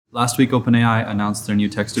Last week, OpenAI announced their new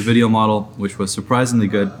text-to-video model, which was surprisingly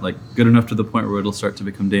good, like good enough to the point where it'll start to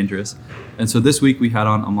become dangerous. And so this week we had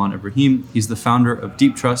on Aman Ibrahim. He's the founder of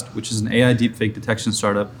Deeptrust, which is an AI deepfake detection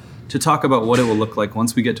startup, to talk about what it will look like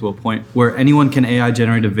once we get to a point where anyone can AI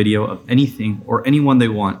generate a video of anything or anyone they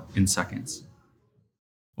want in seconds.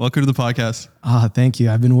 Welcome to the podcast. Thank you.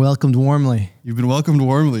 I've been welcomed warmly. You've been welcomed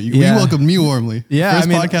warmly. Yeah. You welcomed me warmly. Yeah. First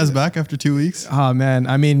podcast back after 2 weeks. Oh man.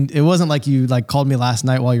 I mean, it wasn't like you called me last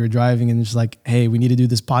night while you were driving and just like, hey, we need to do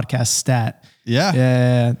this podcast stat. Yeah.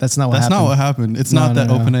 Yeah. That's not what happened. That's not what happened. It's not that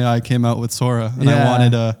OpenAI came out with Sora and I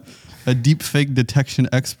wanted a deep fake detection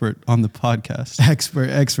expert on the podcast.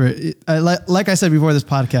 Expert. Like I said before this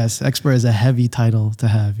podcast, expert is a heavy title to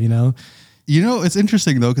have, you know? You know, it's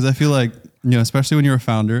interesting though, because I feel like, especially when you're a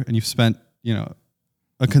founder and you've spent,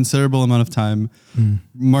 a considerable amount of time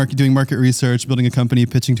doing market research, building a company,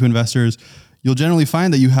 pitching to investors, you'll generally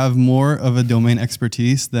find that you have more of a domain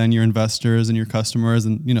expertise than your investors and your customers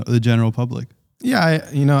and, the general public. Yeah,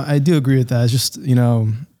 I do agree with that. It's just,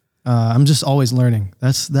 I'm just always learning.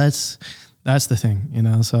 That's the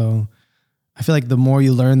thing, so I feel like the more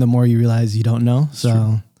you learn, the more you realize you don't know.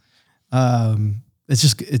 So,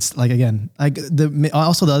 it's like, again, like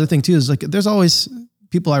also the other thing too, is like, there's always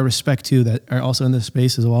people I respect too, that are also in this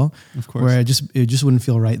space as well. Of course. Where it just wouldn't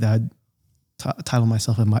feel right that I'd title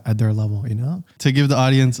myself at their level, To give the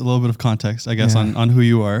audience a little bit of context, I guess, on who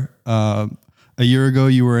you are. A year ago,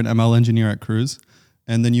 you were an ML engineer at Cruise,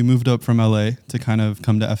 and then you moved up from LA to kind of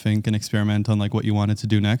come to F-Inc and experiment on like what you wanted to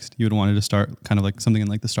do next. You would wanted to start kind of like something in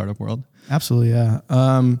like the startup world. Absolutely. Yeah.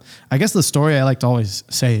 I guess the story I like to always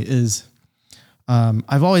say is,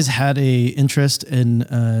 I've always had a interest in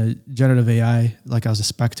generative AI. Like I was a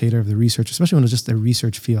spectator of the research, especially when it was just a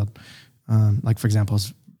research field. Like for example, I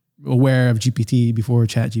was aware of GPT before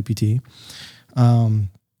ChatGPT.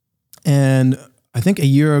 And I think a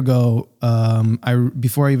year ago,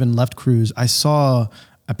 before I even left Cruise, I saw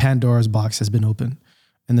a Pandora's box has been opened,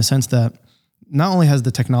 in the sense that not only has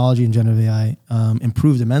the technology in generative AI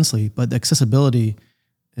improved immensely, but the accessibility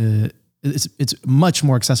it's much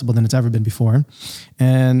more accessible than it's ever been before.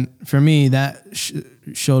 And for me, that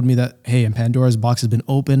showed me that, hey, and Pandora's box has been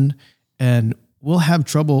opened, and we'll have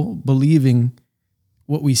trouble believing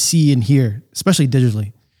what we see and hear, especially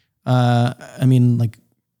digitally. I mean, like,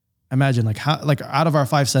 imagine how out of our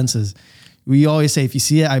five senses, we always say, if you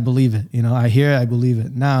see it, I believe it. I hear it, I believe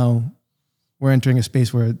it. Now we're entering a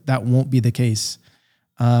space where that won't be the case.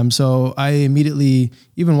 So I immediately,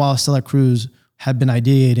 even while still at Cruise, had been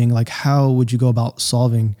ideating, like, how would you go about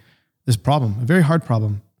solving this problem? A very hard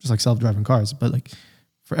problem, just like self-driving cars. But like,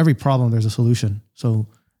 for every problem, there's a solution. So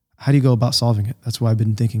how do you go about solving it? That's what I've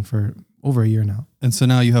been thinking for over a year now. And so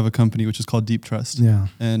now you have a company which is called Deeptrust. Yeah.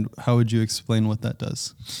 And how would you explain what that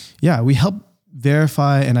does? Yeah, we help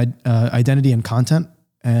verify an identity and content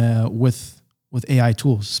with AI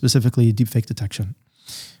tools, specifically deepfake detection.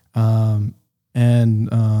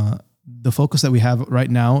 The focus that we have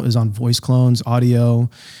right now is on voice clones, audio,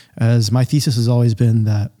 as my thesis has always been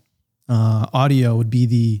that audio would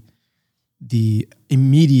be the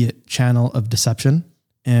immediate channel of deception.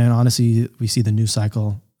 And honestly, we see the news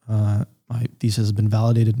cycle. My thesis has been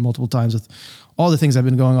validated multiple times with all the things that have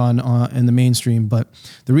been going on in the mainstream. But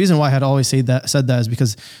the reason why I had always said that is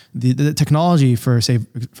because the technology for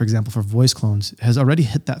example, for voice clones has already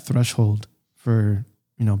hit that threshold for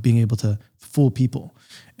being able to fool people.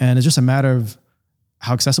 And it's just a matter of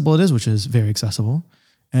how accessible it is, which is very accessible,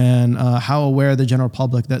 and how aware the general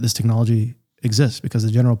public that this technology exists, because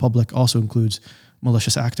the general public also includes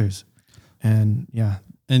malicious actors. And yeah.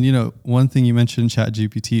 And one thing you mentioned,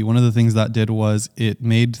 ChatGPT, one of the things that did was it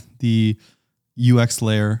made the UX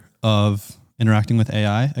layer of interacting with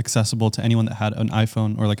AI accessible to anyone that had an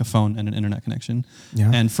iPhone or like a phone and an internet connection.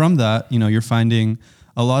 Yeah. And from that, you're finding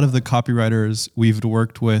a lot of the copywriters we've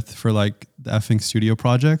worked with for like the F-Inc studio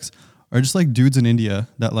projects are just like dudes in India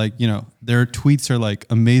that their tweets are like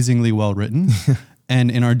amazingly well written.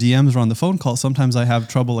 And in our DMs or on the phone call, sometimes I have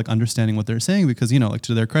trouble like understanding what they're saying because, like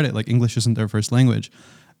to their credit, like English isn't their first language.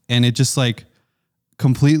 And it just like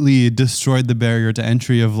completely destroyed the barrier to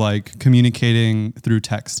entry of like communicating through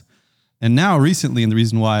text. And now recently, and the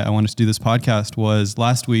reason why I wanted to do this podcast was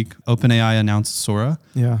last week, OpenAI announced Sora,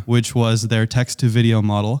 which was their text to video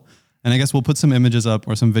model. And I guess we'll put some images up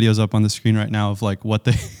or some videos up on the screen right now of like what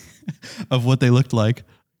they looked like.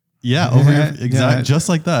 Yeah, just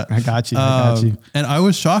like that. I got you. And I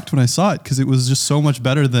was shocked when I saw it because it was just so much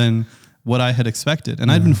better than what I had expected.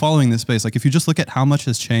 And I'd been following this space. Like if you just look at how much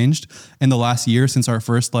has changed in the last year since our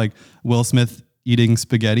first like Will Smith eating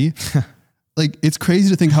spaghetti, like it's crazy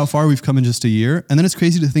to think how far we've come in just a year. And then it's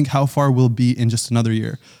crazy to think how far we'll be in just another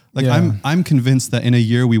year. Like Yeah. I'm convinced that in a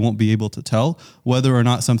year we won't be able to tell whether or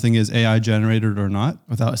not something is AI generated or not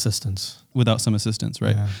Without assistance. without some assistance,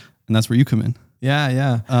 right? Yeah. And that's where you come in.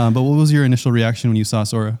 Yeah. But what was your initial reaction when you saw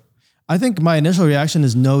Sora? I think my initial reaction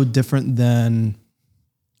is no different than,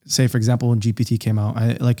 say, for example, when GPT came out.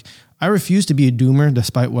 I refuse to be a doomer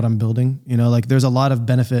despite what I'm building. Like there's a lot of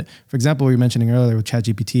benefit. For example, we were mentioning earlier with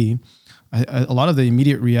ChatGPT, a lot of the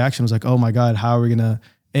immediate reaction was like, oh my God, how are we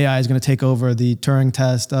AI is going to take over the Turing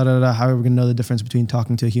test, How are we going to know the difference between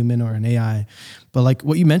talking to a human or an AI? But like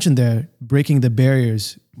what you mentioned there, breaking the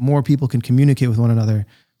barriers, more people can communicate with one another,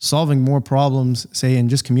 solving more problems, say in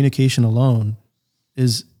just communication alone,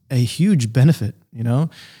 is a huge benefit,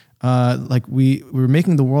 like we're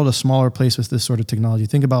making the world a smaller place with this sort of technology.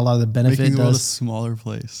 Think about a lot of the benefit Making it the world a does. smaller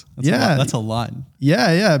place. That's a lot.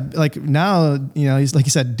 Yeah. Like now, he's like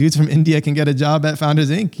you said, dudes from India can get a job at Founders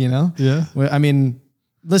Inc. Yeah. I mean,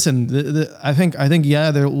 listen, I think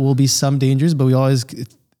yeah, there will be some dangers, but we always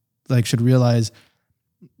should realize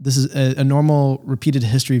this is a normal repeated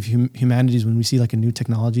history of humanities. When we see like a new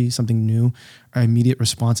technology, something new, our immediate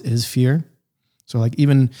response is fear. So like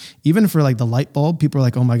even for like the light bulb, people are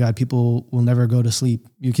like, oh my God, people will never go to sleep.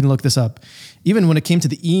 You can look this up. Even when it came to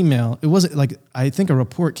the email, it wasn't like, I think a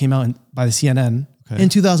report came out by the CNN in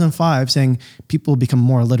 2005 saying people become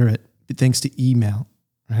more illiterate thanks to email,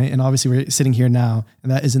 right? And obviously we're sitting here now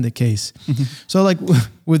and that isn't the case. So like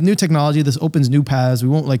with new technology, this opens new paths. We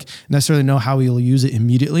won't like necessarily know how we'll use it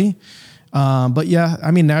immediately. But yeah,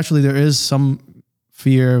 I mean, naturally there is some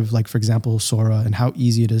fear of like, for example, Sora and how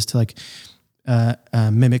easy it is to like,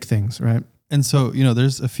 mimic things, right? And so,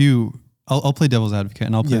 there's a few, I'll play devil's advocate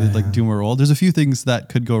and I'll play the like doomer role. There's a few things that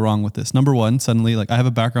could go wrong with this. Number one, suddenly, like I have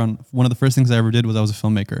a background. One of the first things I ever did was I was a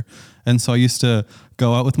filmmaker. And so I used to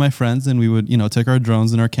go out with my friends and we would, take our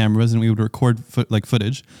drones and our cameras and we would record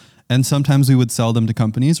footage. And sometimes we would sell them to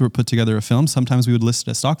companies or put together a film. Sometimes we would list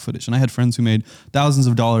it as stock footage. And I had friends who made thousands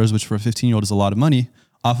of dollars, which for a 15-year-old is a lot of money,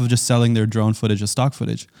 off of just selling their drone footage as stock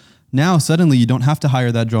footage. Now, suddenly you don't have to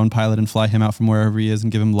hire that drone pilot and fly him out from wherever he is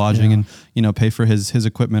and give him lodging and, pay for his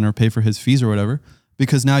equipment or pay for his fees or whatever,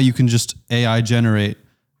 because now you can just AI generate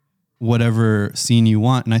whatever scene you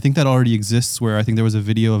want. And I think that already exists where I think there was a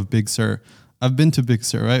video of Big Sur. I've been to Big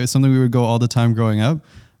Sur, right? It's something we would go all the time growing up.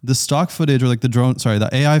 The stock footage or like the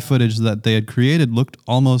AI footage that they had created looked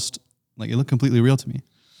almost like it looked completely real to me.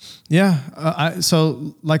 Yeah.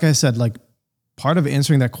 So like I said, like, part of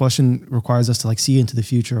answering that question requires us to like see into the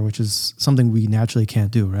future, which is something we naturally can't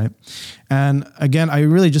do, right? And again, I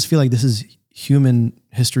really just feel like this is human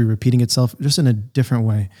history repeating itself just in a different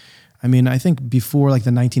way. I mean, I think before like the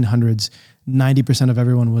 1900s, 90% of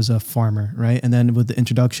everyone was a farmer, right? And then with the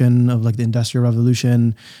introduction of like the Industrial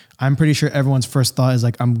Revolution, I'm pretty sure everyone's first thought is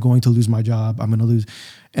like, I'm going to lose my job. I'm going to lose.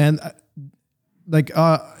 And like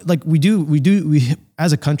we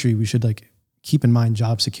as a country, we should like keep in mind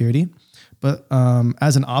job security. But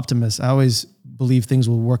as an optimist, I always believe things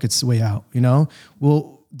will work its way out.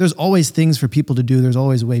 There's always things for people to do. There's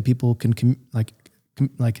always a way people can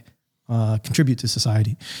contribute to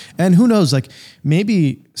society. And who knows, like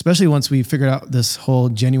maybe, especially once we figured out this whole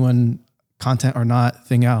genuine content or not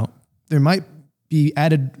thing out, there might be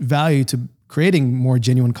added value to creating more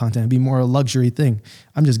genuine content, be more a luxury thing.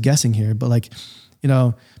 I'm just guessing here, but like,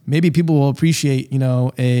 maybe people will appreciate,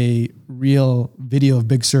 a real video of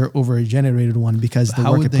Big Sur over a generated one because the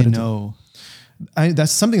how work would it they put into know?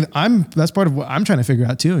 that's something that's part of what I'm trying to figure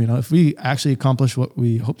out too. If we actually accomplish what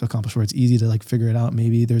we hope to accomplish, where it's easy to like figure it out,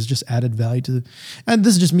 maybe there's just added value to and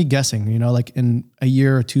this is just me guessing, like in a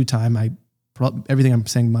year or two time, everything I'm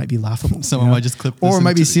saying might be laughable. Someone might just clip this or it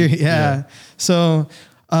might be serious. Yeah. So,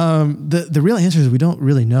 the real answer is we don't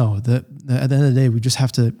really know. At the end of the day, we just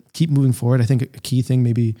have to keep moving forward. I think a key thing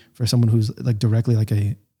maybe for someone who's like directly like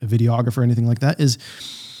a videographer or anything like that is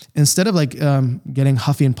instead of like getting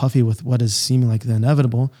huffy and puffy with what is seeming like the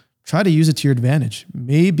inevitable, try to use it to your advantage.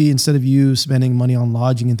 Maybe instead of you spending money on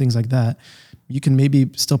lodging and things like that, you can maybe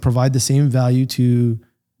still provide the same value to,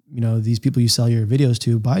 these people you sell your videos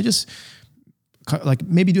to by just like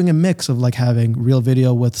maybe doing a mix of like having real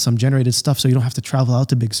video with some generated stuff, so you don't have to travel out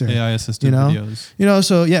to Big Sur. AI assisted videos.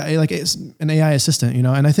 So yeah, like it's an AI assistant,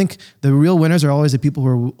 and I think the real winners are always the people who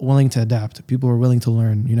are willing to adapt, people who are willing to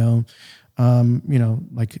learn,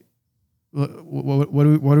 like what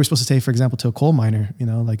are we supposed to say, for example, to a coal miner,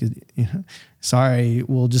 sorry,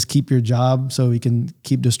 we'll just keep your job so we can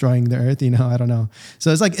keep destroying the earth. I don't know.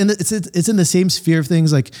 So it's like, it's in the same sphere of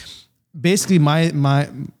things. Like, basically my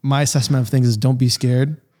assessment of things is don't be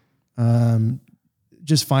scared.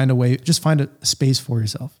 Just find a space for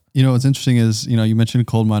yourself. What's interesting is, you mentioned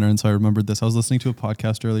coal miner. And so I remembered this. I was listening to a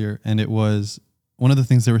podcast earlier and it was one of the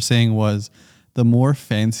things they were saying was the more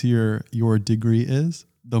fancier your degree is,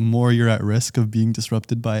 the more you're at risk of being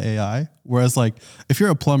disrupted by AI. Whereas like if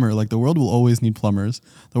you're a plumber, like the world will always need plumbers.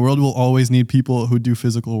 The world will always need people who do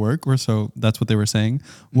physical work, or so that's what they were saying.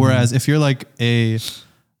 Whereas if you're like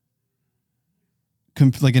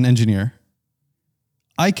like an engineer,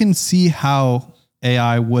 I can see how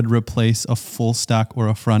AI would replace a full stack or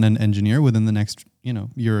a front end engineer within the next,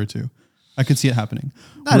 year or two. I could see it happening.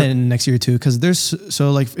 Not in next year or two, because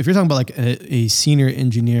so like if you're talking about like a senior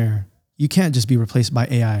engineer, you can't just be replaced by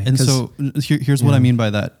AI. And so here's what I mean by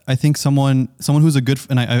that. I think someone who's a good,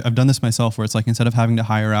 and I've done this myself, where it's like instead of having to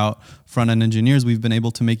hire out front end engineers, we've been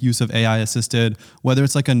able to make use of AI assisted, whether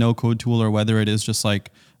it's like a no code tool or whether it is just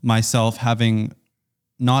like myself having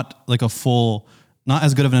not like not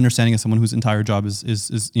as good of an understanding as someone whose entire job is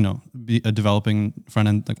developing front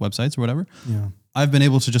end like websites or whatever. Yeah. I've been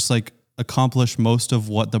able to just like accomplish most of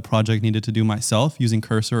what the project needed to do myself using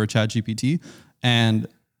Cursor or ChatGPT. And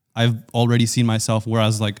I've already seen myself,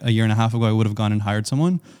 whereas like a year and a half ago, I would have gone and hired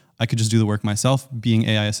someone. I could just do the work myself being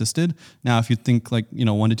AI assisted. Now, if you think like,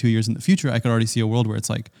 1 to 2 years in the future, I could already see a world where it's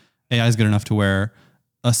like AI is good enough to where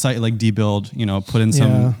a site like Dbuild,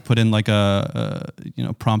 put in like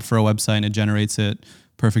a prompt for a website and it generates it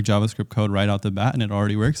perfect JavaScript code right out the bat and it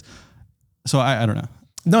already works. So I don't know.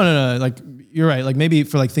 No. Like you're right. Like maybe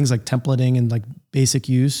for like things like templating and like basic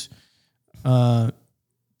use, that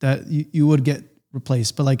you would get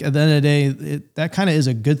replaced. But like at the end of the day, that kind of is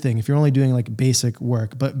a good thing if you're only doing like basic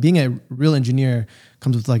work. But being a real engineer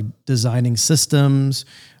comes with like designing systems,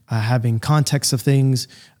 having context of things,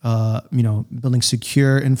 building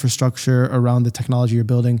secure infrastructure around the technology you're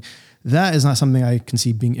building. That is not something I can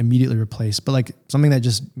see being immediately replaced, but like something that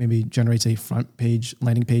just maybe generates a front page,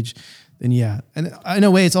 landing page, then yeah. And in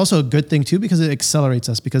a way, it's also a good thing too, because it accelerates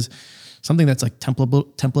us, because something that's like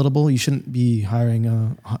templatable, you shouldn't be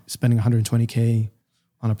hiring, spending $120K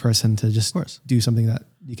on a person to just do something that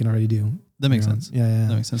you can already do. That makes sense. Yeah.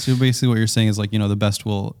 That makes sense. So basically what you're saying is like, the best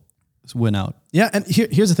will win out. Yeah. And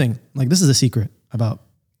here's the thing, like this is a secret about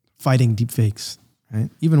fighting deepfakes, right?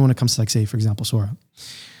 Even when it comes to like, say, for example, Sora.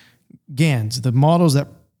 GANs, the models that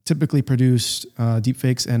typically produced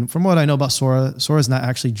deepfakes. And from what I know about Sora is not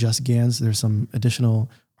actually just GANs. There's some additional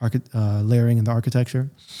layering in the architecture.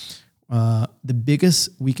 The biggest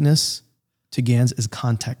weakness to GANs is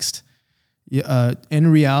context.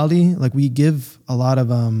 In reality, like we give a lot of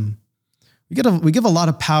we give a lot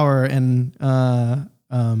of power and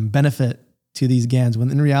benefit to these GANs, when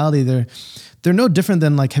in reality they're no different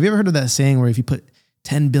than like, have you ever heard of that saying where if you put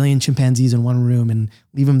 10 billion chimpanzees in one room and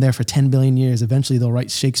leave them there for 10 billion years, eventually they'll write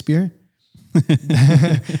Shakespeare?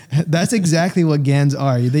 That's exactly what GANs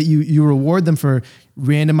are. That you reward them for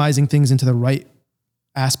randomizing things into the right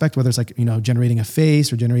aspect, whether it's like, generating a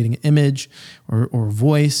face or generating an image or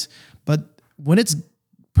voice. But when it's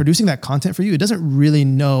producing that content for you, it doesn't really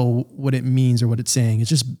know what it means or what it's saying. It's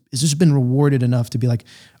just been rewarded enough to be like,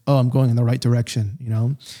 oh, I'm going in the right direction,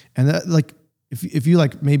 And that, like, if you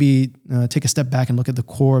like maybe take a step back and look at the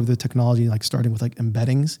core of the technology, like starting with like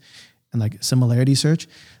embeddings and like similarity search,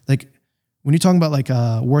 like when you're talking about like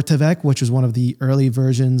Word2Vec, which was one of the early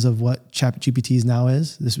versions of what ChatGPT now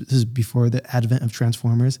is, this is before the advent of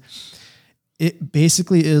transformers. It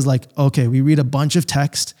basically is like, okay, we read a bunch of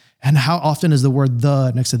text, and how often is the word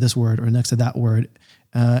 "the" next to this word or next to that word,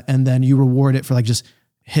 and then you reward it for like just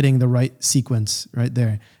hitting the right sequence right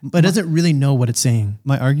there, but it doesn't really know what it's saying.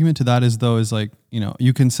 My argument to that is like,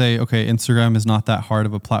 you can say, okay, Instagram is not that hard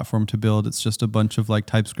of a platform to build. It's just a bunch of like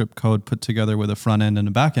TypeScript code put together with a front end and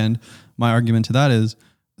a back end. My argument to that is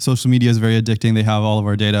social media is very addicting. They have all of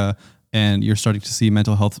our data, and you're starting to see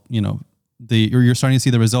mental health, you're starting to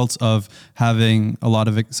see the results of having a lot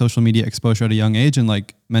of social media exposure at a young age and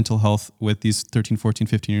like mental health with these 13, 14,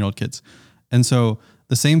 15-year-old kids. And so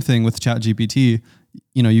the same thing with ChatGPT,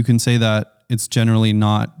 you can say that it's generally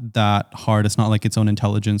not that hard. It's not like its own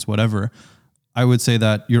intelligence, whatever. I would say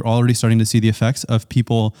that you're already starting to see the effects of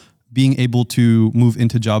people being able to move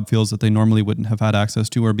into job fields that they normally wouldn't have had access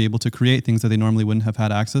to, or be able to create things that they normally wouldn't have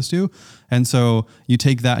had access to. And so you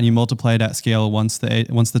take that and you multiply it at scale. Once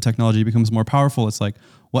the technology becomes more powerful, it's like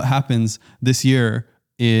what happens this year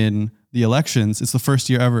in the elections. It's the first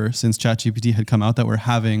year ever since ChatGPT had come out that we're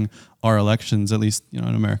having our elections, at least, in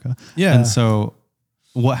America. Yeah. And so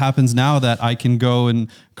what happens now that I can go and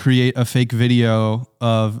create a fake video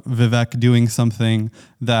of Vivek doing something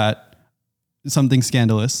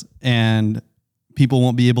scandalous, and people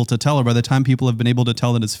won't be able to tell, or by the time people have been able to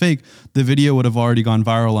tell that it's fake, the video would have already gone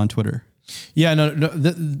viral on Twitter. Yeah, no.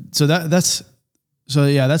 So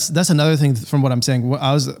yeah, that's another thing from what I'm saying. What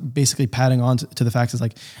I was basically patting on to the fact is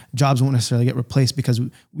like jobs won't necessarily get replaced because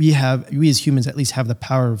we as humans at least have the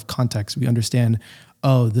power of context. We understand,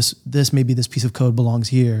 oh, this maybe this piece of code belongs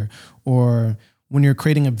here. Or when you're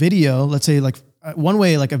creating a video, let's say like one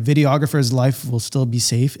way like a videographer's life will still be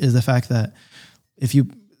safe is the fact that if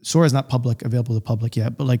Sora is not available to the public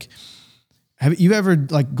yet, but like have you ever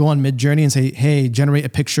like go on Midjourney and say, hey, generate a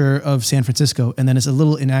picture of San Francisco, and then it's a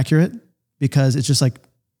little inaccurate because it's just like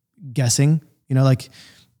guessing, like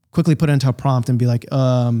quickly put it into a prompt and be like,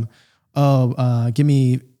 give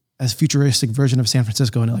me a futuristic version of San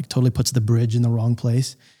Francisco. And it like totally puts the bridge in the wrong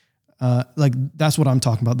place. Like that's what I'm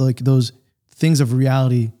talking about. Like those things of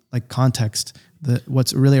reality, like context,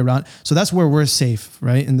 what's really around. So that's where we're safe,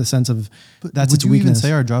 right? In the sense of that's its weakness. Would you even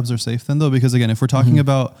say our jobs are safe then though? Because again, if we're talking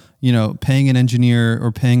about, paying an engineer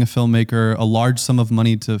or paying a filmmaker a large sum of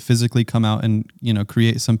money to physically come out and,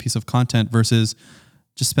 create some piece of content versus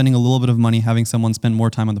just spending a little bit of money, having someone spend more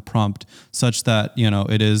time on the prompt such that,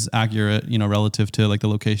 it is accurate, relative to like the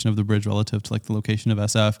location of the bridge, relative to like the location of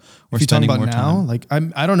SF, or if you're spending talking about more now, time. like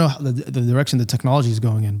I don't know how the direction the technology is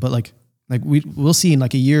going in, but like we'll see in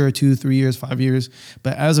like a year or 2, 3 years, 5 years.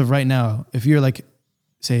 But as of right now, if you're like,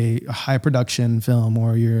 say a high production film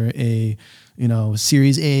or you're a,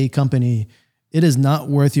 series A company, it is not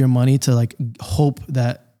worth your money to like hope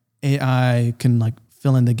that AI can like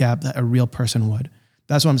fill in the gap that a real person would.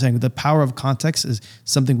 That's what I'm saying. The power of context is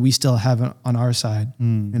something we still have on our side.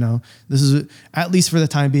 This is at least for the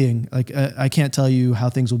time being. Like I can't tell you how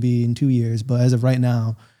things will be in 2 years, but as of right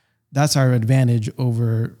now, that's our advantage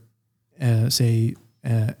over any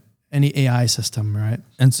AI system, right?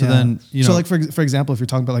 And so then, so like for example, if you're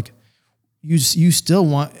talking about like, you still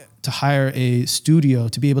want to hire a studio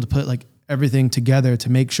to be able to put like everything together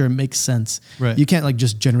to make sure it makes sense. Right. You can't like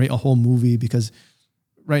just generate a whole movie because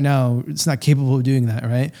right now it's not capable of doing that,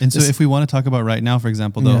 right? And so if we want to talk about right now, for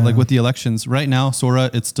example, though, like with the elections right now,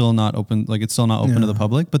 Sora, it's still not open. Like it's still not open to the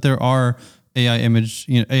public, but there are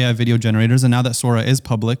AI video generators. And now that Sora is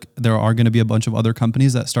public, there are going to be a bunch of other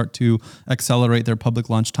companies that start to accelerate their public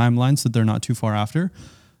launch timelines so that they're not too far after.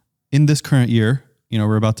 In this current year,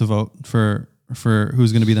 we're about to vote for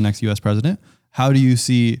who's going to be the next US president. How do you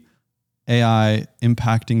see AI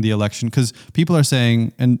impacting the election? Because people are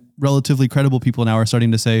saying, and relatively credible people now are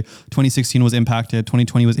starting to say 2016 was impacted,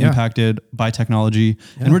 2020 was impacted by technology.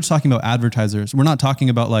 Yeah. And we're just talking about advertisers. We're not talking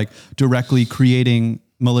about like directly creating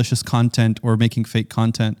malicious content or making fake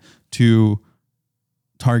content to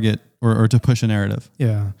target or to push a narrative.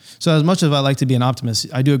 Yeah. So as much as I like to be an optimist,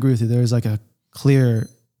 I do agree with you. There is like a clear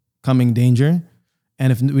coming danger.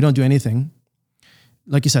 And if we don't do anything,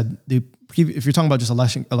 like you said, if you're talking about just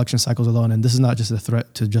election cycles alone, and this is not just a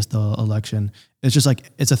threat to just the election, it's just like,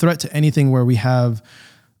 it's a threat to anything where we have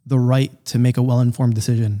the right to make a well-informed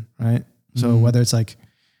decision, right? So whether it's like,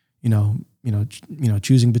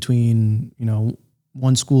 choosing between,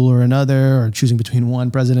 one school or another, or choosing between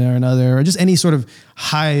one president or another, or just any sort of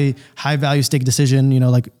high value stake decision,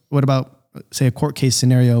 like what about say a court case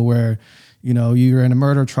scenario where, you're in a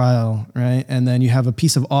murder trial, right? And then you have a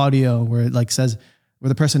piece of audio where it like says, where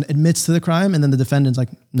the person admits to the crime, and then the defendant's like,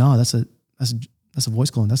 no, that's a voice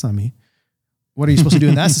clone. That's not me. What are you supposed to do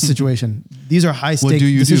in that situation? These are high stake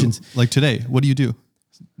decisions. Do? Like today, what do you do?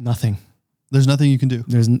 Nothing. There's nothing you can do.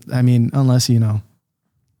 Unless, you can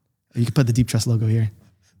put the Deep Trust logo here.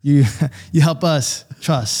 You help us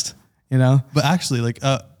trust, But actually, like,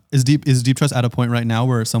 is Deep Trust at a point right now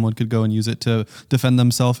where someone could go and use it to defend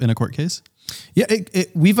themselves in a court case? Yeah,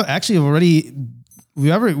 we've already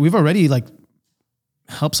like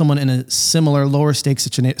helped someone in a similar lower stakes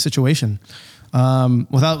situation,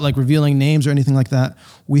 without like revealing names or anything like that.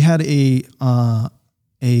 We had a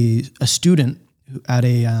student at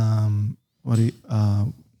a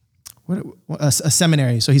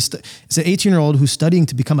seminary. So it's an 18-year-old who's studying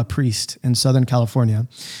to become a priest in Southern California.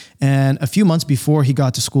 And a few months before he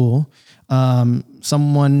got to school,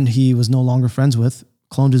 someone he was no longer friends with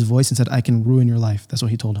cloned his voice and said, "I can ruin your life." That's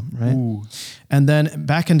what he told him, right? Ooh. And then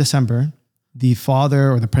back in December, the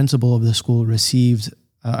father or the principal of the school received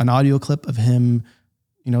an audio clip of him,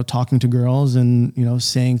 talking to girls and,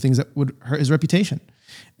 saying things that would hurt his reputation.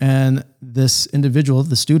 And this individual,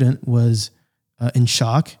 the student, was in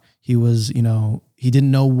shock. He was, he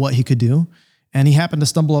didn't know what he could do. And he happened to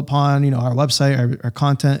stumble upon, our website, our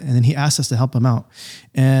content, and then he asked us to help him out.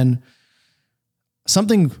 And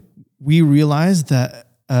something we realized that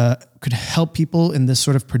could help people in this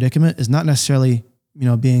sort of predicament is not necessarily,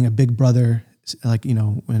 being a big brother, like, in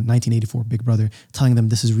 1984, Big Brother, telling them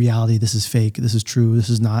this is reality, this is fake, this is true, this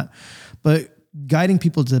is not, but guiding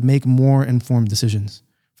people to make more informed decisions.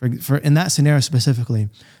 For in that scenario specifically,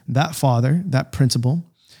 that father, that principal,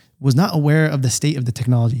 was not aware of the state of the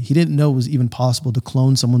technology. He didn't know it was even possible to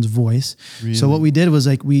clone someone's voice. Really? So what we did was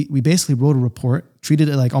like, we basically wrote a report, treated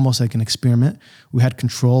it like almost like an experiment. We had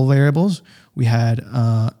control variables. We had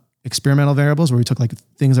experimental variables where we took like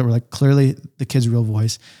things that were like clearly the kid's real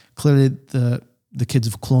voice, clearly the kid's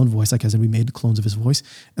cloned voice, like as in we made clones of his voice,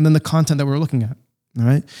 and then the content that we were looking at. All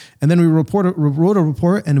right. And then we wrote a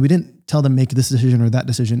report, and we didn't tell them make this decision or that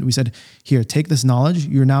decision. We said, here, take this knowledge.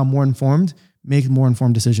 You're now more informed. Make more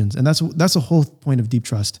informed decisions. And that's the whole point of deep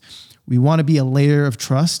trust. We want to be a layer of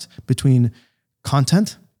trust between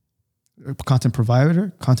content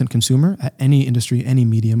provider, content consumer at any industry, any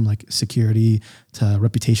medium, like security to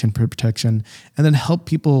reputation protection, and then help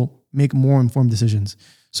people make more informed decisions.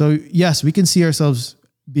 So yes, we can see ourselves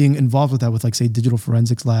being involved with that with like, say, digital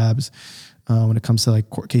forensics labs, when it comes to like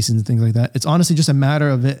court cases and things like that. It's honestly just a matter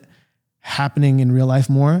of it happening in real life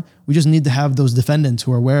more. We just need to have those defendants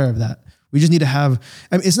who are aware of that. We just need to have,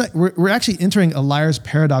 I mean, it's not, we're actually entering a liar's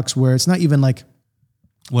paradox where it's not even like,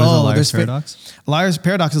 what is a liar's paradox? A liar's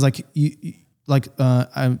paradox is like,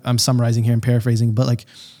 I'm summarizing here and paraphrasing, but like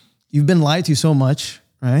you've been lied to so much,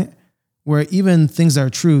 right? Where even things that are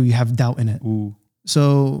true, you have doubt in it. Ooh.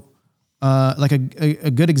 So like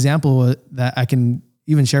a good example that I can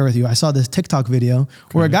even share with you, I saw this TikTok video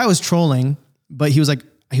where a guy was trolling, but he was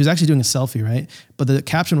actually doing a selfie, right? But the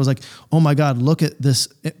caption was like, oh my God, look at this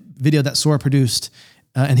video that Sora produced.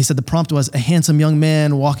 And he said the prompt was a handsome young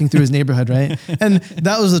man walking through his neighborhood, right? And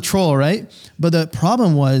that was a troll, right? But the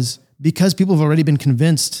problem was because people have already been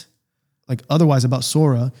convinced like otherwise about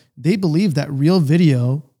Sora, they believe that real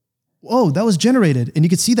video, oh, that was generated. And you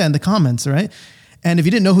could see that in the comments, right? And if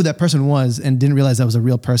you didn't know who that person was and didn't realize that was a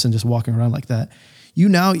real person just walking around like that, you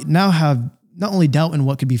now have not only doubt in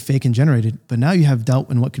what could be fake and generated, but now you have doubt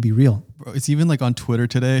in what could be real. Bro, it's even like on Twitter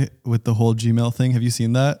today with the whole Gmail thing. Have you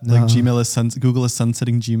seen that? No. Like Google is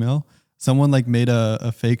sunsetting Gmail. Someone like made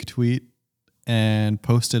a fake tweet and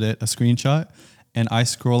posted it, a screenshot. And I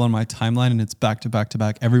scroll on my timeline and it's back to back to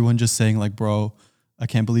back. Everyone just saying like, bro, I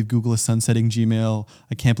can't believe Google is sunsetting Gmail.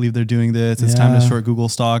 I can't believe they're doing this. It's time to short Google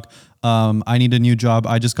stock. I need a new job.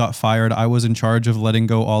 I just got fired. I was in charge of letting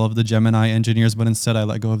go all of the Gemini engineers, but instead I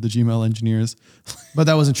let go of the Gmail engineers. But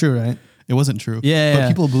that wasn't true, right? It wasn't true. Yeah. But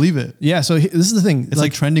people believe it. Yeah. So this is the thing. It's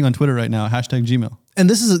like trending on Twitter right now, #Gmail. And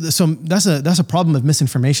this is, so that's a problem of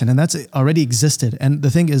misinformation, and that's already existed. And the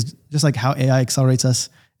thing is, just like how AI accelerates us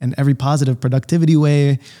in every positive productivity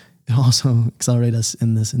way, it also accelerates us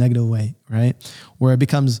in this negative way, right? Where it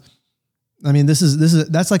becomes, I mean,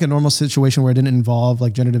 that's like a normal situation where it didn't involve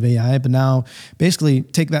like generative AI, but now basically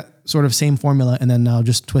take that sort of same formula and then now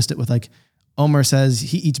just twist it with like, Omer says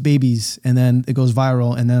he eats babies, and then it goes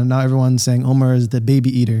viral, and then now everyone's saying Omer is the baby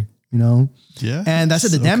eater, you know? Yeah. And that's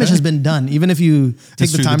it. The damage has been done. Even if you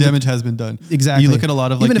take the time, the damage has been done. Exactly. You look at a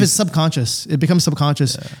lot of like, even if it's subconscious, it becomes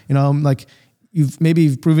subconscious. Yeah. You know, like you've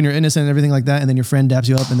proven you're innocent and everything like that, and then your friend daps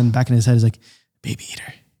you up, and then back in his head is like, baby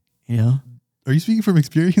eater, you know? Are you speaking from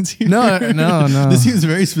experience here? No. This seems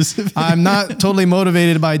very specific. I'm not totally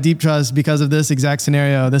motivated by deep trust because of this exact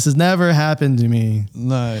scenario. This has never happened to me.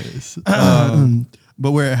 Nice.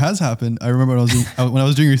 But where it has happened, I remember when I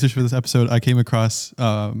was doing research for this episode, I came across,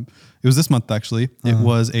 it was this month actually, it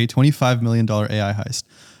was a $25 million AI heist.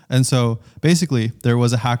 And so basically there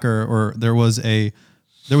was a hacker, or there was a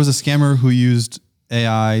scammer who used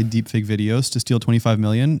AI deepfake videos to steal 25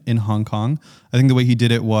 million in Hong Kong. I think the way he did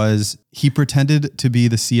it was he pretended to be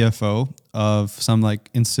the CFO of some like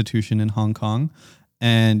institution in Hong Kong.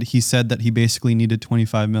 And he said that he basically needed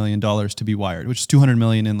 $25 million to be wired, which is 200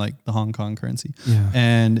 million in like the Hong Kong currency. Yeah.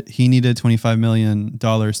 And he needed $25 million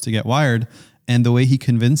to get wired. And the way he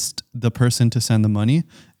convinced the person to send the money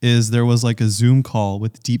is there was like a Zoom call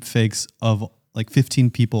with deepfakes of like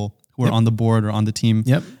 15 people who are on the board or on the team.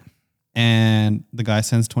 Yep. And the guy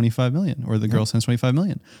sends 25 million, or the girl sends 25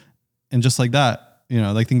 million. And just like that, you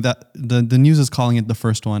know, I think that the news is calling it the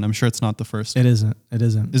first one. I'm sure it's not the first. It isn't.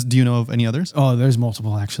 Do you know of any others? Oh, there's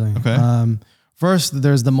multiple actually. Okay. First,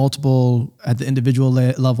 there's the multiple at the individual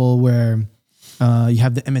level where you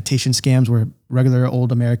have the imitation scams where regular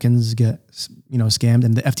old Americans get, scammed.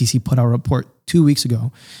 And the FTC put out a report 2 weeks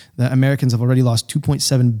ago that Americans have already lost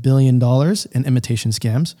 $2.7 billion in imitation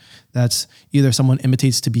scams. That's either someone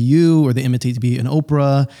imitates to be you, or they imitate to be an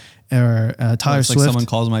Oprah, or Tyler Swift. Like someone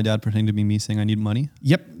calls my dad pretending to be me saying I need money.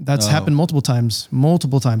 Yep, that's happened multiple times.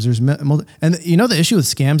 There's and the issue with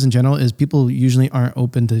scams in general is people usually aren't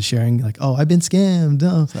open to sharing like, oh, I've been scammed.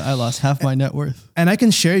 Oh. So I lost half my net worth. And I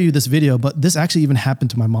can share you this video, but this actually even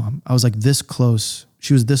happened to my mom. I was like this close.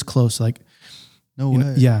 She was this close. Like, no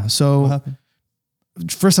way. Yeah. So what happened?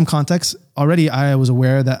 for some context, already I was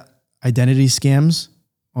aware that identity scams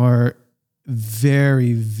are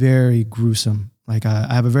very, very gruesome. Like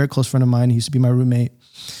I have a very close friend of mine. He used to be my roommate,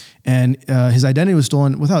 and his identity was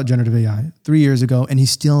stolen without generative AI 3 years ago, and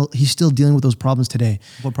he's still dealing with those problems today.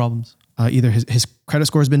 What problems? Either his credit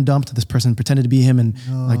score has been dumped. This person pretended to be him and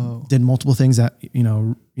like did multiple things that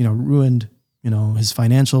ruined his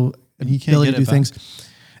financial ability to do things.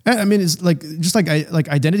 And I mean, it's like just like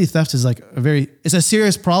identity theft is like it's a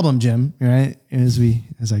serious problem, Jim. Right?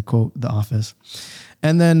 As I quote The Office.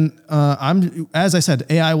 And then as I said,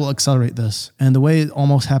 AI will accelerate this. And the way it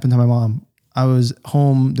almost happened to my mom, I was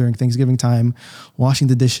home during Thanksgiving time, washing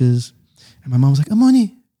the dishes, and my mom was like,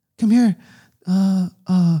 "Amani, come here.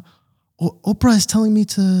 Oprah is telling me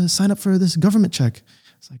to sign up for this government check."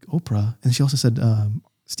 It's like, Oprah. And she also said,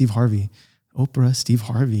 Steve Harvey. Oprah, Steve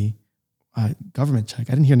Harvey, government check.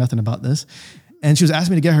 I didn't hear nothing about this. And she was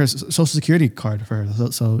asking me to get her social security card for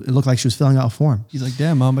her. So it looked like she was filling out a form. He's like,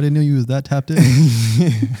 damn, Mom, I didn't know you was that tapped in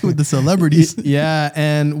with the celebrities. Yeah.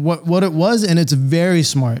 And what it was, and it's very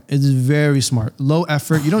smart. It's very smart. Low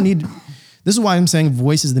effort. You don't need, this is why I'm saying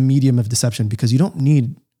voice is the medium of deception, because you don't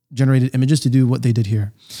need generated images to do what they did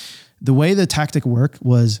here. The way the tactic worked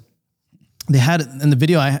was they had, in the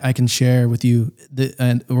video I can share with you,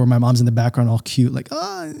 where my mom's in the background all cute, like,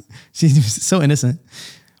 she's so innocent,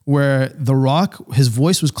 where The Rock, his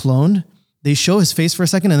voice was cloned. They show his face for a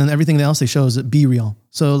second, and then everything else they show is Be Real.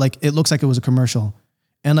 So like, it looks like it was a commercial.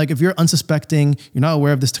 And like, if you're unsuspecting, you're not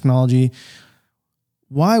aware of this technology,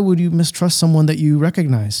 why would you mistrust someone that you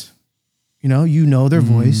recognize? You know their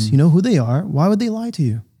voice, you know who they are. Why would they lie to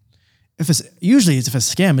you? If it's a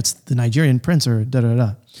scam, it's the Nigerian prince or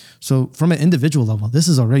da-da-da. So from an individual level, this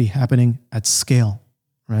is already happening at scale,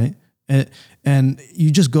 right? And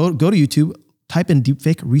you just go to YouTube, type in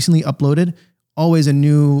deepfake, recently uploaded, always a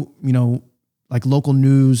new, like local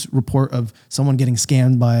news report of someone getting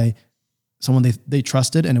scammed by someone they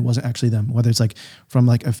trusted, and it wasn't actually them. Whether it's like from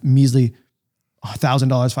like a measly $1,000,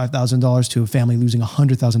 $5,000 to a family losing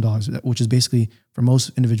 $100,000, which is basically for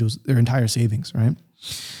most individuals, their entire savings, right?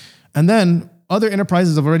 And then other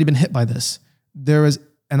enterprises have already been hit by this. There was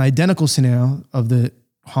an identical scenario of the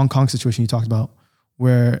Hong Kong situation you talked about,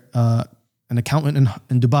 where an accountant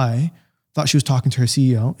in Dubai thought she was talking to her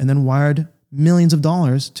CEO and then wired millions of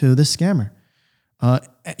dollars to this scammer.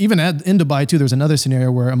 Even in Dubai too, there was another scenario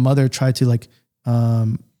where a mother tried to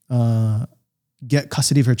get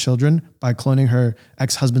custody of her children by cloning her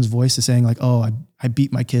ex-husband's voice to saying like, "Oh, I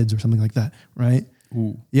beat my kids," or something like that, right?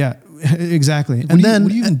 Ooh. Yeah, exactly. What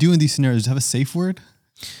do you even do in these scenarios? Have a safe word?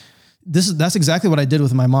 That's exactly what I did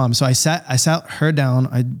with my mom. So I sat her down.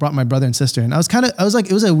 I brought my brother and sister, and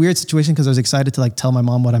it was a weird situation because I was excited to like tell my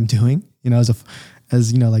mom what I'm doing. As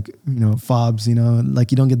fobs,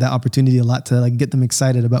 like you don't get that opportunity a lot to like get them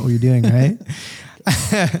excited about what you're doing, right?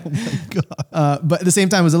 Oh my God. But at the same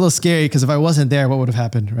time, it was a little scary because if I wasn't there, what would have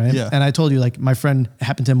happened, right? Yeah. And I told you, like, my friend, it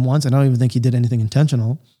happened to him once, and I don't even think he did anything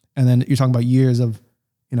intentional. And then you're talking about years of,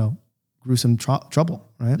 gruesome trouble,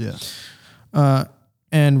 right? Yeah.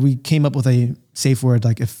 And we came up with a safe word,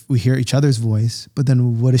 like if we hear each other's voice, but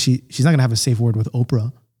then what is she's not gonna have a safe word with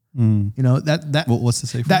Oprah. What's the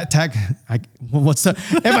safe word? That tag,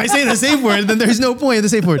 if I say the safe word, then there's no point in the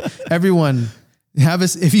safe word. Everyone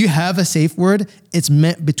if you have a safe word, it's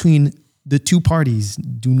meant between the two parties.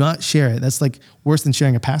 Do not share it. That's like worse than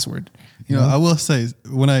sharing a password. You know? I will say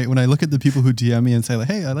when I look at the people who DM me and say like,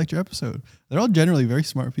 "Hey, I liked your episode," they're all generally very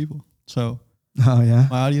smart people. So, oh yeah,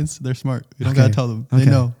 my audience, they're smart. You don't gotta tell them. Okay.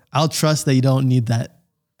 They know. I'll trust that you don't need that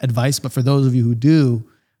advice, but for those of you who do,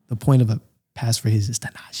 the point of a passphrase is to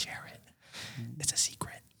not share it. It's a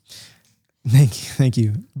secret. Thank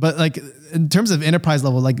you. But like in terms of enterprise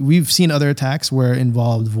level, like we've seen other attacks where it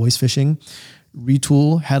involved voice phishing.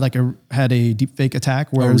 Retool had a deepfake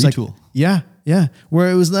attack where it was Retool. Like, yeah, where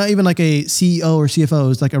it was not even like a CEO or CFO, it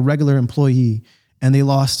was like a regular employee, and they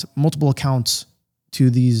lost multiple accounts to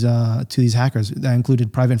these hackers that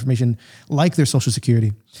included private information like their social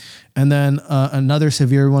security. And then another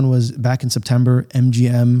severe one was back in September,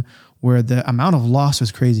 MGM, where the amount of loss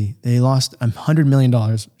was crazy. They lost $100 million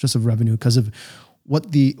just of revenue because of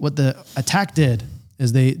what the attack did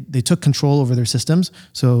is they took control over their systems.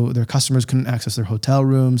 So their customers couldn't access their hotel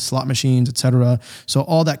rooms, slot machines, etc. So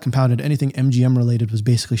all that compounded, anything MGM related was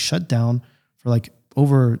basically shut down for like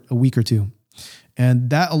over a week or two. And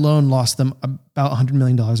that alone lost them about $100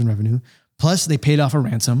 million in revenue. Plus they paid off a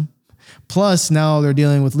ransom. Plus now they're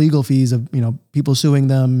dealing with legal fees of, people suing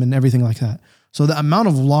them and everything like that. So the amount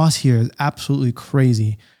of loss here is absolutely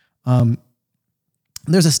crazy.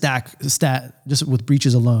 There's a stat just with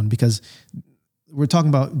breaches alone, because we're talking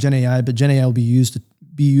about Gen AI, but Gen AI will be used to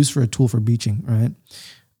be used for a tool for breaching, right?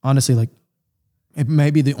 Honestly, like it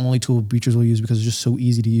may be the only tool breachers will use because it's just so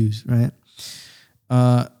easy to use, right?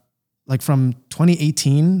 Like from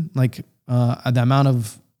 2018, like the amount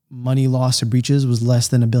of money lost to breaches was less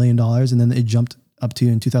than $1 billion, and then it jumped up to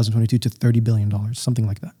in 2022 to $30 billion, something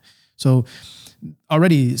like that. So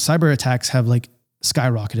already cyber attacks have like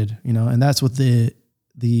skyrocketed, you know, and that's with the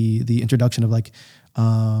introduction of like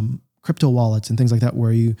crypto wallets and things like that,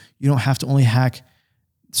 where you don't have to only hack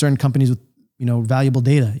certain companies with, you know, valuable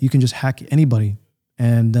data. You can just hack anybody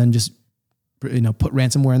and then just, you know, put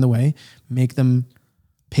ransomware in the way, make them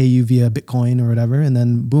pay you via Bitcoin or whatever, and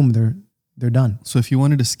then boom, they're done. So if you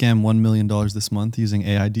wanted to scam $1 million this month using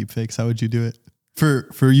AI deepfakes, how would you do it? For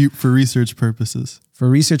research purposes. For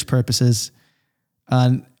research purposes,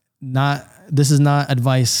 this is not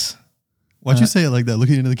advice. Why'd you say it like that?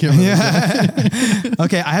 Looking into the camera. Yeah.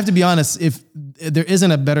 Okay, I have to be honest. If there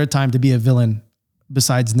isn't a better time to be a villain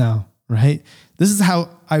besides now, right? This is how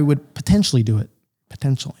I would potentially do it.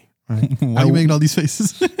 Potentially. Right? Why are you making all these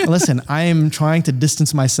faces? Listen, I am trying to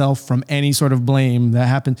distance myself from any sort of blame that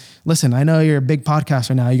happened. Listen, I know you're a big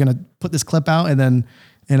podcaster now. You're going to put this clip out and then,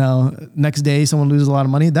 you know, next day someone loses a lot of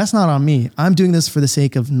money. That's not on me. I'm doing this for the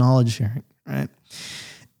sake of knowledge sharing, right?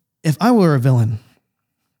 If I were a villain,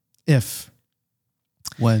 Sorry,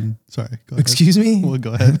 go ahead. Excuse me? Well,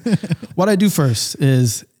 go ahead. What I do first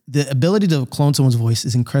is the ability to clone someone's voice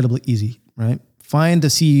is incredibly easy, right? Find the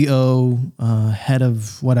CEO, head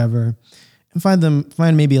of whatever, and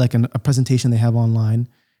find maybe like a presentation they have online,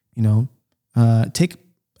 you know, take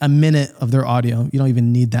a minute of their audio. You don't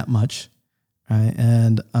even need that much, right?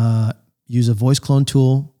 And use a voice clone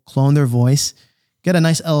tool, clone their voice, get a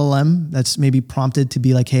nice LLM that's maybe prompted to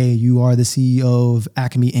be like, hey, you are the CEO of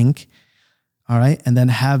Acme Inc. All right. And then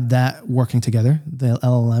have that working together, the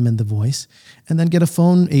LLM and the voice, and then get a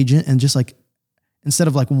phone agent and just like, instead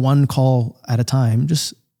of like one call at a time,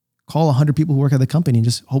 just call 100 people who work at the company and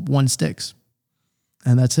just hope one sticks.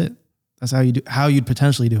 And that's it. That's how you'd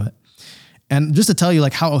potentially do it. And just to tell you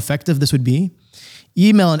like how effective this would be,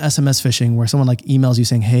 email and SMS phishing, where someone like emails you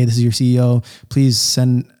saying, hey, this is your CEO, please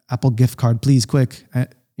send Apple gift card, please, quick.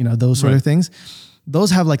 You know, those sort of things.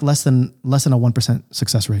 Those have like less than a 1%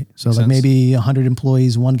 success rate. So like maybe 100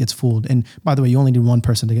 employees, one gets fooled. And by the way, you only need one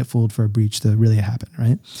person to get fooled for a breach to really happen,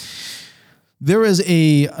 right? There is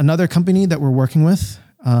another company that we're working with.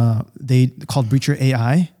 They called Breacher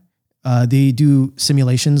AI. They do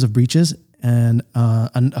simulations of breaches, and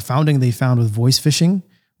a founding they found with voice phishing.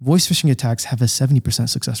 Voice phishing attacks have a 70%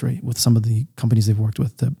 success rate with some of the companies they've worked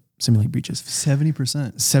with to simulate breaches.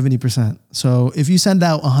 70%. 70%. So if you send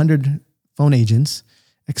out 100 phone agents,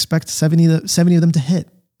 expect 70 of them to hit.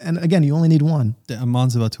 And again, you only need one.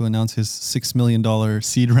 Amon's about to announce his $6 million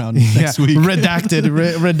seed round next week.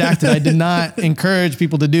 Redacted. I did not encourage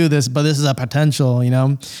people to do this, but this is a potential, you know?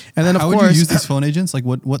 And then of How course, would you use these phone agents? Like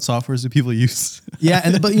what softwares do people use?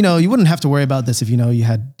 Yeah. But you know, you wouldn't have to worry about this if, you know, you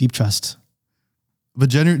had deep trust. But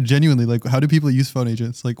genuinely, like how do people use phone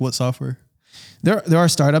agents? Like what software? There are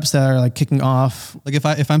startups that are like kicking off. Like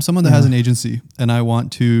if I'm someone that has an agency and I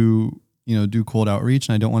want to, you know, do cold outreach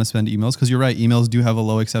and I don't want to spend emails, because you're right, emails do have a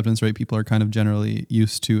low acceptance rate. People are kind of generally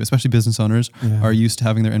used to, especially business owners are used to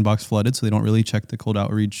having their inbox flooded. So they don't really check the cold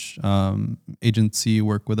outreach agency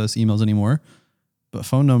work with us emails anymore. But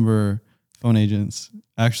phone agents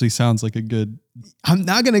actually sounds like a good. I'm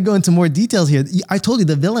not going to go into more details here. I told you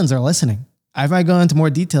the villains are listening. If I go into more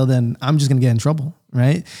detail, then I'm just going to get in trouble,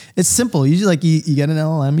 right? It's simple. You just like, you get an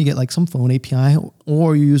LLM, you get like some phone API,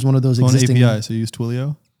 or you use one of those phone existing API. So you use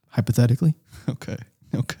Twilio? Hypothetically. Okay.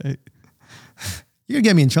 You're gonna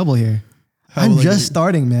get me in trouble here. I'm just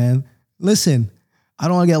starting, man. Listen, I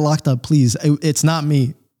don't want to get locked up, please. It's not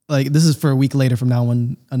me. Like, this is for a week later from now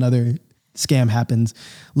when another scam happens.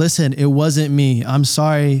 Listen, it wasn't me. I'm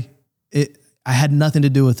sorry. I had nothing to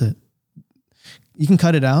do with it. You can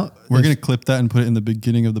cut it out. We're going to clip that and put it in the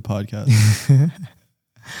beginning of the podcast.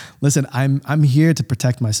 Listen, I'm here to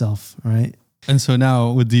protect myself, all right? And so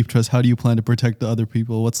now with Deep Trust, how do you plan to protect the other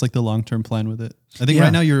people? What's like the long-term plan with it? I think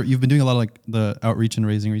right now you've been doing a lot of like the outreach and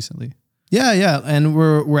raising recently. Yeah. And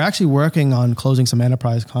we're actually working on closing some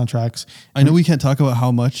enterprise contracts. I know we can't talk about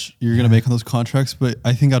how much you're going to make on those contracts, but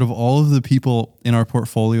I think out of all of the people in our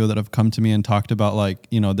portfolio that have come to me and talked about like,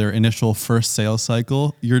 you know, their initial first sales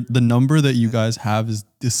cycle, the number that you guys have is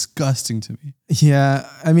disgusting to me. Yeah.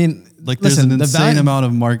 I mean, like there's an insane amount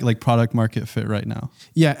of product market fit right now.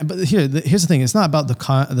 Yeah. But here's the thing. It's not about the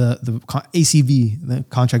ACV, the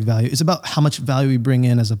contract value. It's about how much value we bring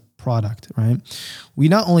in as a product, right? We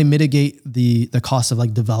not only mitigate the cost of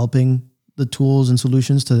like developing the tools and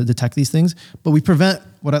solutions to detect these things, but we prevent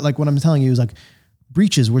what I'm telling you is like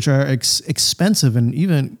breaches, which are expensive and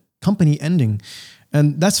even company ending.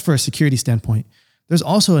 And that's for a security standpoint. There's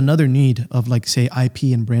also another need of like, say, IP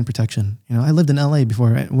and brand protection. You know, I lived in LA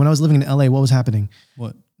before. When I was living in LA, what was happening?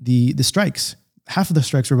 What? The strikes. Half of the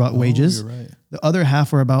strikes were about wages. You're right. The other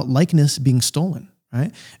half were about likeness being stolen,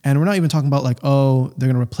 right? And we're not even talking about like, oh, they're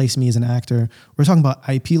going to replace me as an actor. We're talking about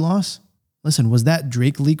IP loss. Listen, was that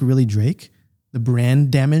Drake leak really Drake? The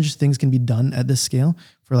brand damage, things can be done at this scale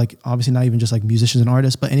for like, obviously not even just like musicians and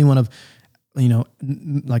artists, but anyone of, you know,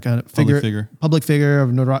 like a public figure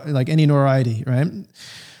of like any notoriety, right?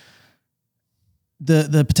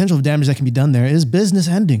 The potential of damage that can be done there is business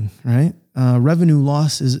ending, right? Revenue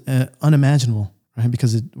loss is unimaginable, right?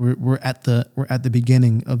 Because we're at the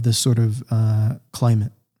beginning of this sort of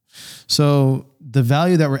climate. So the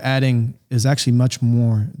value that we're adding is actually much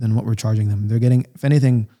more than what we're charging them. They're getting, if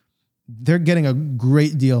anything, they're getting a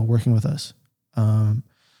great deal working with us.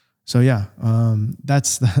 So yeah,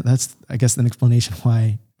 that's I guess an explanation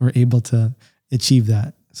why we're able to achieve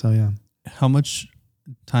that. So yeah. How much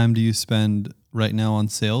time do you spend right now on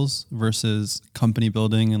sales versus company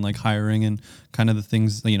building and like hiring and kind of the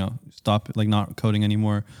things, you know, stop like not coding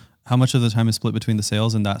anymore? How much of the time is split between the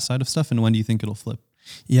sales and that side of stuff? And when do you think it'll flip?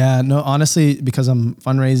 Yeah, no, honestly, because I'm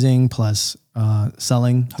fundraising plus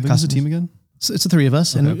selling. How big is the team again? So it's the three of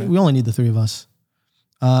us, and we only need the three of us.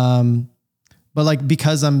 But like,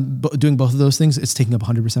 because I'm doing both of those things, it's taking up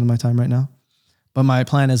 100% of my time right now. But my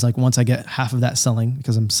plan is like, once I get half of that selling,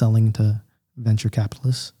 because I'm selling to venture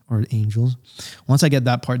capitalists or angels, once I get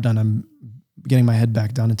that part done, I'm getting my head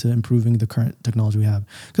back down into improving the current technology we have.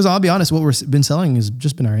 Because I'll be honest, what we've been selling has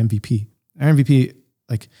just been our MVP. Our MVP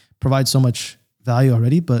like provides so much value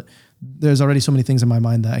already, but there's already so many things in my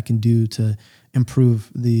mind that I can do to improve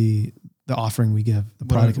the offering we give, the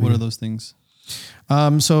product. What are those things?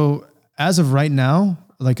 So as of right now,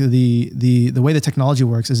 like the way the technology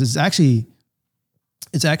works is it's actually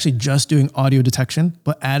just doing audio detection,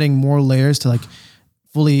 but adding more layers to like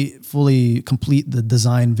fully complete the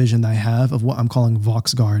design vision that I have of what I'm calling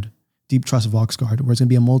VoxGuard, Deep Trust VoxGuard, where it's gonna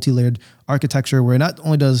be a multi-layered architecture where it not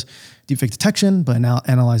only does deepfake detection, but now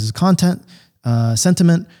analyzes content,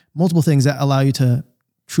 sentiment, multiple things that allow you to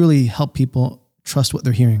truly help people trust what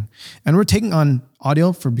they're hearing. And we're taking on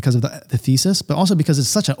audio because of the thesis, but also because it's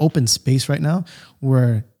such an open space right now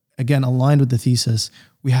where, again, aligned with the thesis,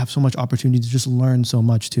 we have so much opportunity to just learn so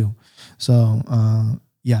much too. So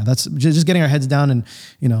yeah, that's just getting our heads down and,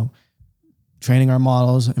 you know, training our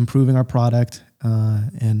models, improving our product,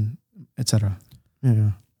 and et cetera.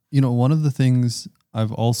 Yeah. You know, one of the things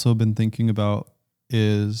I've also been thinking about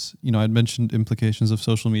is, you know, I'd mentioned implications of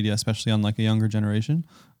social media, especially on like a younger generation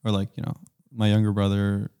or like, you know, my younger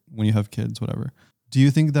brother, when you have kids, whatever. Do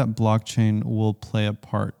you think that blockchain will play a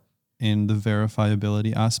part in the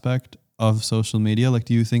verifiability aspect of social media? Like,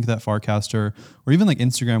 do you think that Farcaster or even like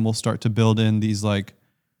Instagram will start to build in these like,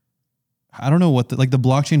 I don't know what the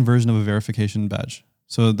blockchain version of a verification badge,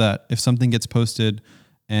 so that if something gets posted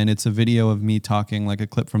and it's a video of me talking, like a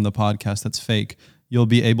clip from the podcast that's fake, you'll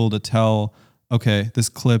be able to tell, okay, this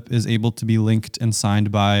clip is able to be linked and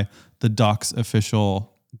signed by the Docs official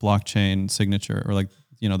blockchain signature or like,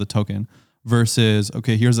 you know, the token versus,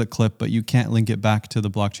 okay, here's a clip, but you can't link it back to the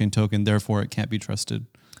blockchain token. Therefore it can't be trusted.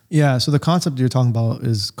 Yeah. So the concept you're talking about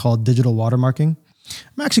is called digital watermarking.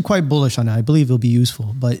 I'm actually quite bullish on it. I believe it'll be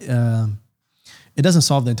useful, but it doesn't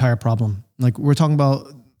solve the entire problem. Like we're talking about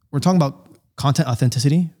content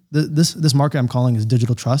authenticity. This market I'm calling is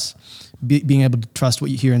digital trust, being able to trust what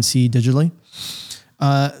you hear and see digitally.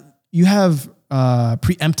 You have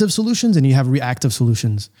preemptive solutions and you have reactive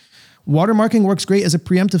solutions. Watermarking works great as a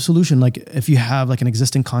preemptive solution. Like if you have like an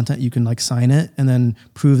existing content, you can like sign it and then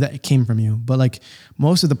prove that it came from you. But like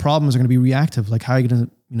most of the problems are going to be reactive. Like how are you going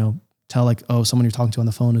to, you know, tell like, oh, someone you're talking to on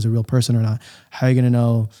the phone is a real person or not? How are you going to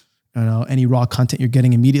know, any raw content you're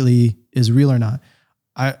getting immediately is real or not?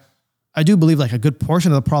 I do believe like a good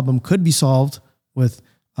portion of the problem could be solved with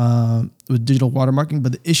digital watermarking,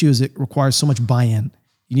 but the issue is it requires so much buy-in.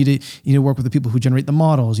 You need to work with the people who generate the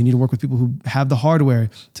models. You need to work with people who have the hardware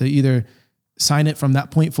to either sign it from that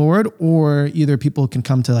point forward, or either people can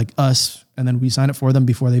come to like us and then we sign it for them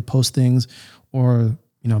before they post things, or,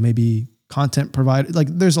 you know, maybe content provider. Like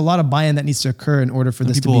there's a lot of buy-in that needs to occur in order for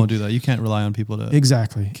this to be. People won't do that. You can't rely on people to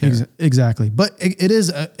exactly. But it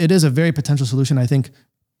is a very potential solution. I think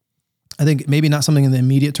maybe not something in the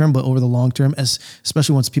immediate term, but over the long term,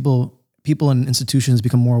 especially once people and institutions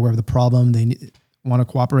become more aware of the problem, they want to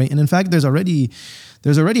cooperate. And in fact, there's already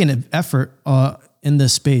an effort in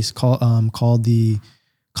this space called the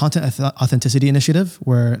Content Authenticity Initiative,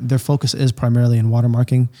 where their focus is primarily in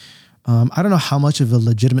watermarking. I don't know how much of a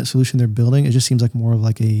legitimate solution they're building. It just seems like more of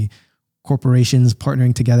like a corporations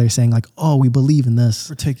partnering together saying like, oh, we believe in this.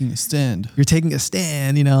 We're taking a stand. You're taking a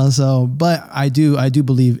stand, so, but I do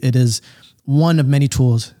believe it is one of many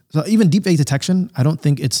tools. So even deepfake detection, I don't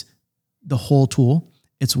think it's the whole tool.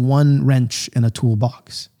 It's one wrench in a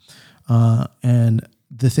toolbox. And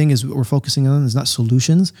the thing is, what we're focusing on is not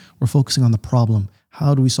solutions. We're focusing on the problem.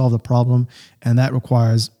 How do we solve the problem? And that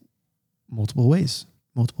requires multiple ways,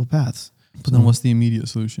 multiple paths. But then what's the immediate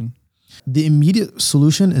solution? The immediate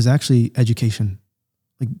solution is actually education,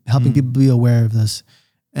 like helping people be aware of this.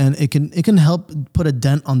 And it can help put a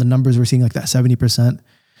dent on the numbers we're seeing, like that 70%.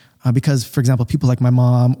 Because, for example, people like my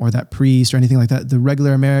mom or that priest or anything like that, the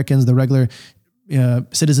regular Americans, the regular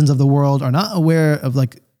citizens of the world are not aware of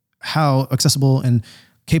like how accessible and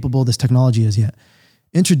capable this technology is yet.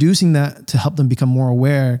 Introducing that to help them become more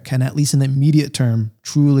aware can, at least in the immediate term,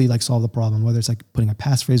 truly like solve the problem, whether it's like putting a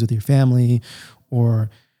passphrase with your family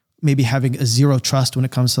or maybe having a zero trust when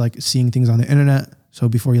it comes to like seeing things on the internet. So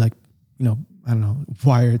before you I don't know,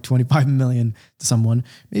 wire 25 million to someone,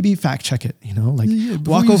 maybe fact check it,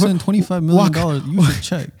 walk over $25 million, you should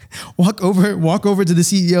check. Walk over to the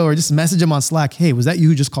CEO or just message him on Slack. Hey, was that you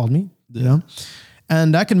who just called me? Yeah.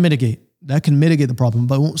 And that can mitigate the problem,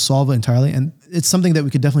 but it won't solve it entirely. And it's something that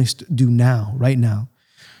we could definitely do now, right now.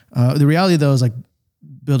 The reality though is like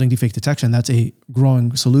building deepfake detection. That's a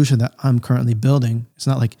growing solution that I'm currently building. It's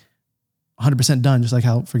not like 100% done, just like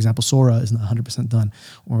how, for example, Sora is not 100% done,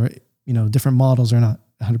 or different models are not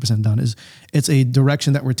 100% done. It's a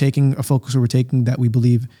direction that we're taking, a focus we're taking that we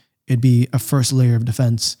believe it'd be a first layer of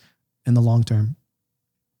defense in the long term.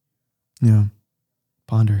 Yeah.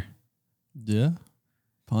 Ponder. Yeah.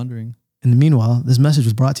 Pondering. In the meanwhile, this message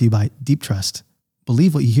was brought to you by Deep Trust.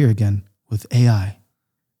 Believe what you hear again with AI.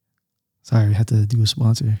 Sorry, we had to do a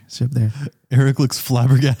sponsorship there. Eric looks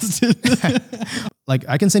flabbergasted. Like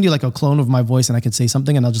I can send you like a clone of my voice and I can say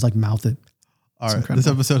something and I'll just like mouth it. All right, this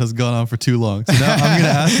episode has gone on for too long. So now I'm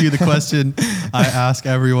going to ask you the question I ask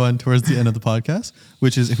everyone towards the end of the podcast,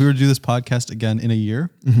 which is if we were to do this podcast again in a year,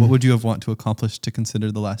 what would you have want to accomplish to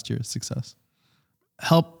consider the last year's success?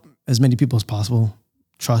 Help as many people as possible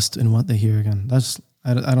trust in what they hear again.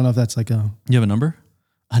 I don't know if that's like You have a number?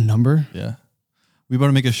 a number. Yeah. We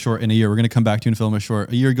better make it short in a year. We're going to come back to you and film a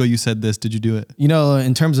short. A year ago, you said this. Did you do it?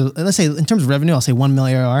 In terms of, let's say in terms of revenue, I'll say 1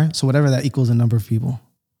 million ARR. So whatever that equals a number of people.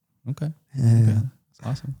 Okay. Yeah. Okay. That's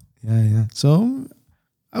awesome. Yeah. So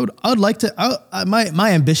I would like to,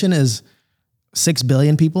 my ambition is 6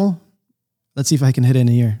 billion people. Let's see if I can hit it in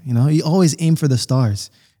a year. You always aim for the stars.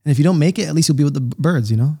 And if you don't make it, at least you'll be with the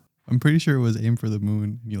birds, I'm pretty sure it was aim for the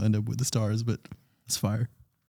moon and you'll end up with the stars, but it's fire.